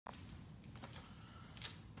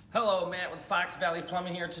Hello, Matt with Fox Valley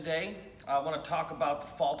Plumbing here today. I want to talk about the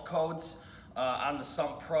fault codes on the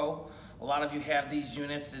Sump Pro. A lot of you have these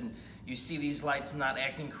units and you see these lights not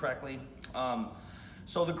acting correctly.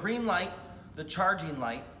 So the green light, the charging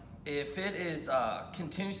light, if it is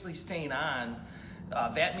continuously staying on,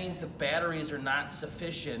 that means the batteries are not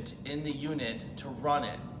sufficient in the unit to run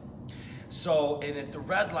it. So, and if the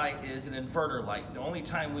red light is an inverter light, the only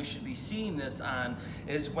time we should be seeing this on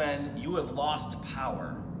is when you have lost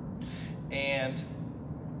power. And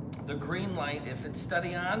the green light, if it's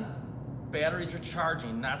steady on, batteries are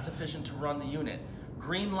charging, not sufficient to run the unit.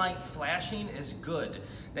 Green light flashing is good.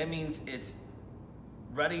 That means it's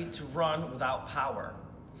ready to run without power.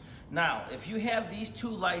 Now, if you have these two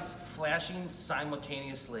lights flashing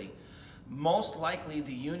simultaneously, most likely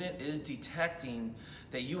the unit is detecting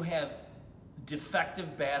that you have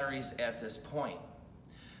defective batteries at this point.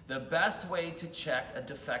 The best way to check a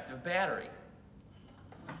defective battery,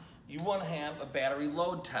 you want to have a battery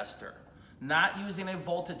load tester, not using a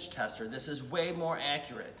voltage tester. This is way more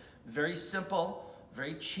accurate. Very simple,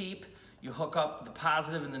 very cheap. You hook up the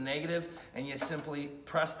positive and the negative and you simply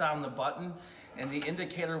press down the button and the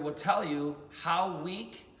indicator will tell you how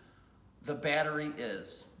weak the battery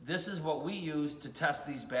is. This is what we use to test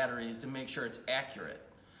these batteries to make sure it's accurate.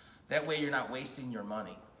 That way you're not wasting your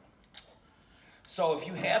money. So if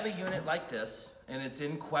you have a unit like this and it's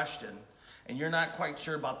in question and you're not quite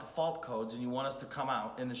sure about the fault codes and you want us to come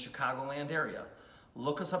out in the Chicagoland area,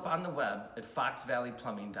 look us up on the web at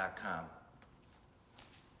foxvalleyplumbing.com.